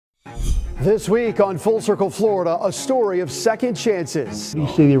This week on Full Circle Florida, a story of second chances. You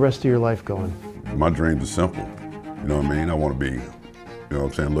see the rest of your life going? My dreams are simple. You know what I mean? I want to be, you know what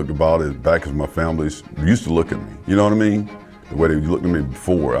I'm saying, looked about as back as my family used to look at me. You know what I mean? The way they looked at me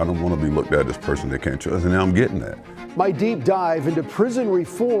before. I don't want to be looked at as a person they can't trust, and now I'm getting that. My deep dive into prison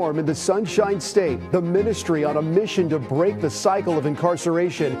reform in the Sunshine State, the ministry on a mission to break the cycle of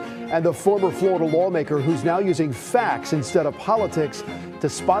incarceration, and the former Florida lawmaker who's now using facts instead of politics to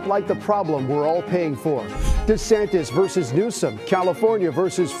spotlight the problem we're all paying for. DeSantis versus Newsom, California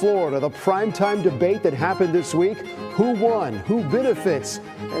versus Florida, the primetime debate that happened this week. Who won? Who benefits?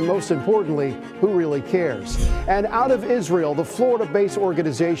 And most importantly, who really cares? And out of Israel, the Florida-based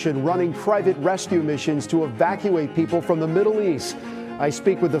organization running private rescue missions to evacuate people from the Middle East. I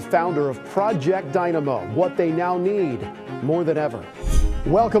speak with the founder of Project Dynamo, what they now need more than ever.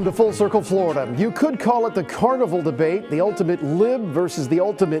 Welcome to Full Circle Florida. You could call it the carnival debate, the ultimate lib versus the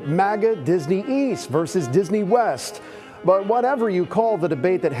ultimate MAGA, Disney East versus Disney West. But whatever you call the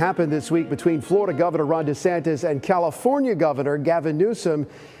debate that happened this week between Florida Governor Ron DeSantis and California Governor Gavin Newsom,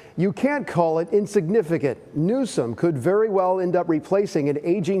 you can't call it insignificant. Newsom could very well end up replacing an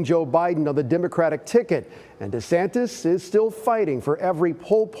aging Joe Biden on the Democratic ticket. And DeSantis is still fighting for every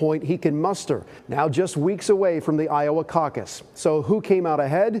poll point he can muster, now just weeks away from the Iowa caucus. So who came out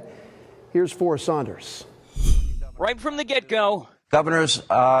ahead? Here's Forrest Saunders. Right from the get-go. Governors,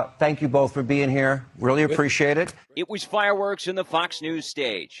 thank you both for being here. Really appreciate it. It was fireworks in the Fox News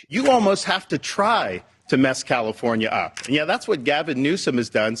stage. You almost have to try to mess California up. And yeah, that's what Gavin Newsom has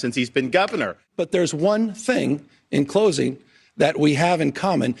done since he's been governor. But there's one thing in closing that we have in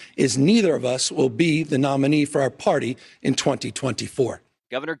common is neither of us will be the nominee for our party in 2024.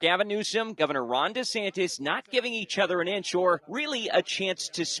 Governor Gavin Newsom, Governor Ron DeSantis not giving each other an inch or really a chance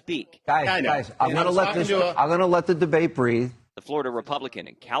to speak. Guys, I'm going to let the debate breathe. The Florida Republican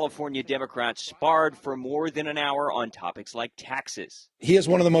and California Democrats sparred for more than an hour on topics like taxes. He has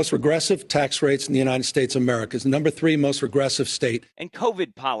one of the most regressive tax rates in the United States of America. It's the #3 most regressive state. And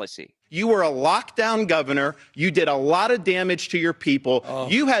COVID policy. You were a lockdown governor. You did a lot of damage to your people.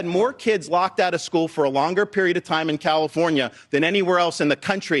 You had more kids locked out of school for a longer period of time in California than anywhere else in the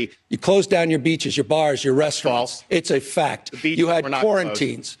country. You closed down your beaches, your bars, your restaurants. False. It's a fact. You had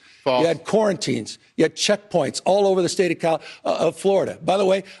quarantines. False. You had quarantines. You had checkpoints all over the state of Florida. By the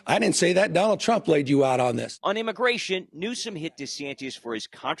way, I didn't say that. Donald Trump laid you out on this. On immigration, Newsom hit DeSantis for his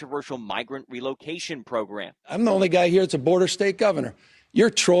controversial migrant relocation program. I'm the only guy here that's a border state governor. You're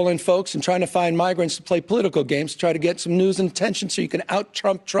trolling folks and trying to find migrants to play political games to try to get some news and attention so you can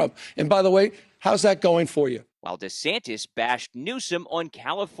out-Trump Trump. And by the way, how's that going for you? While DeSantis bashed Newsom on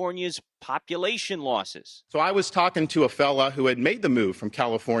California's population losses. So I was talking to a fella who had made the move from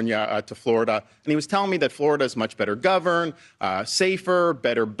California to Florida, and he was telling me that Florida is much better governed, safer,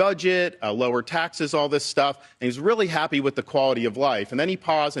 better budget, lower taxes, all this stuff. And he was really happy with the quality of life. And then he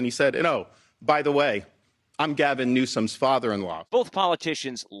paused and he said, by the way, I'm Gavin Newsom's father-in-law. Both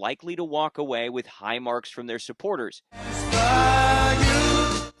politicians likely to walk away with high marks from their supporters.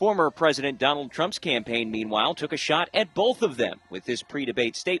 Former President Donald Trump's campaign, meanwhile, took a shot at both of them with his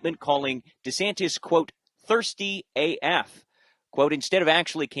pre-debate statement calling DeSantis, quote, thirsty AF. Quote, instead of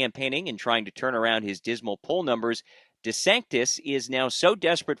actually campaigning and trying to turn around his dismal poll numbers, DeSantis is now so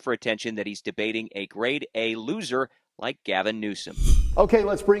desperate for attention that he's debating a grade A loser like Gavin Newsom. Okay,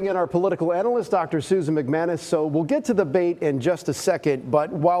 let's bring in our political analyst, Dr. Susan MacManus. So we'll get to the debate in just a second,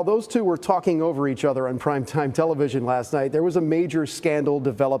 but while those two were talking over each other on primetime television last night, there was a major scandal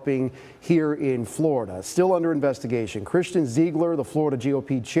developing here in Florida, still under investigation. Christian Zeigler, the Florida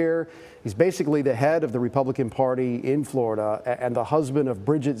GOP chair, he's basically the head of the Republican Party in Florida and the husband of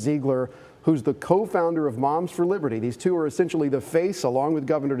Bridget Zeigler, who's the co-founder of Moms for Liberty. These two are essentially the face, along with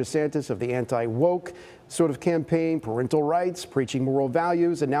Governor DeSantis, of the anti-woke sort of campaign, parental rights, preaching moral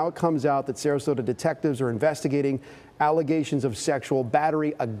values. And now it comes out that Sarasota detectives are investigating allegations of sexual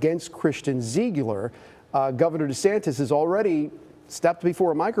battery against Christian Zeigler. Governor DeSantis has already stepped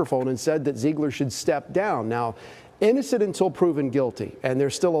before a microphone and said that Zeigler should step down. Now, innocent until proven guilty, and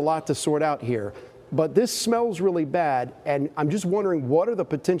there's still a lot to sort out here. But this smells really bad, and I'm just wondering, what are the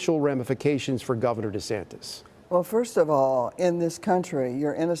potential ramifications for Governor DeSantis? Well, first of all, in this country,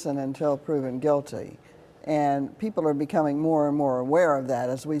 you're innocent until proven guilty. And people are becoming more and more aware of that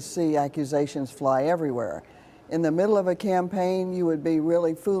as we see accusations fly everywhere. In the middle of a campaign, you would be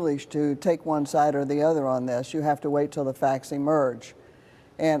really foolish to take one side or the other on this. You have to wait till the facts emerge.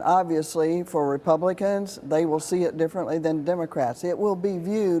 And obviously, for Republicans, they will see it differently than Democrats. It will be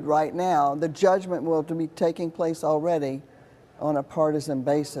viewed right now, the judgment will be taking place already on a partisan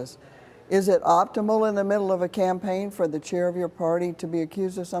basis. Is it optimal in the middle of a campaign for the chair of your party to be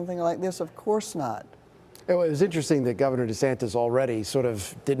accused of something like this? Of course not. It was interesting that Governor DeSantis already sort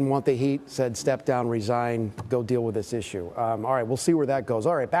of didn't want the heat, said step down, resign, go deal with this issue. All right, we'll see where that goes.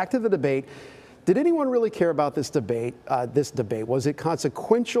 All right, back to the debate. Did anyone really care about this debate? Was it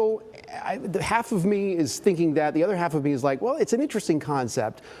consequential? Half of me is thinking that. The other half of me is like, well, it's an interesting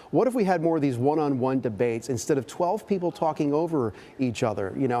concept. What if we had more of these one-on-one debates instead of 12 people talking over each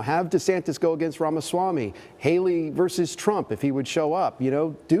other? You know, have DeSantis go against Ramaswamy, Haley versus Trump if he would show up. You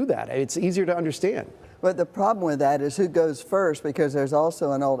know, do that. It's easier to understand. But the problem with that is who goes first, because there's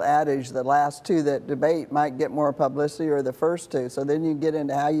also an old adage, the last two that debate might get more publicity or the first two. So then you get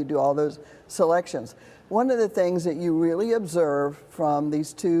into how you do all those selections. One of the things that you really observe from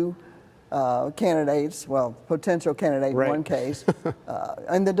these two candidates, well, potential candidate in one case,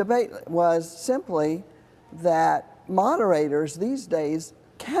 and the debate was simply that moderators these days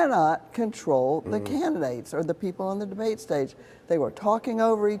cannot control the candidates or the people on the debate stage. They were talking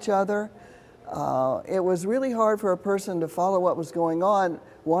over each other. It was really hard for a person to follow what was going on.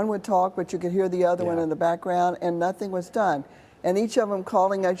 One would talk, but you could hear the other one in the background, and nothing was done. And each of them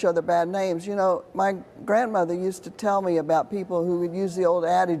calling each other bad names. You know, my grandmother used to tell me about people who would use the old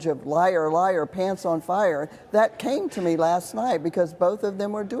adage of liar, liar, pants on fire. That came to me last night because both of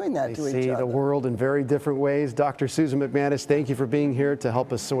them were doing that to each other. They see the world in very different ways. Dr. Susan MacManus, thank you for being here to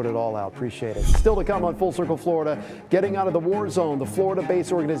help us sort it all out. Appreciate it. Still to come on Full Circle Florida, getting out of the war zone, the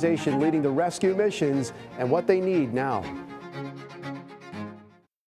Florida-based organization leading the rescue missions and what they need now.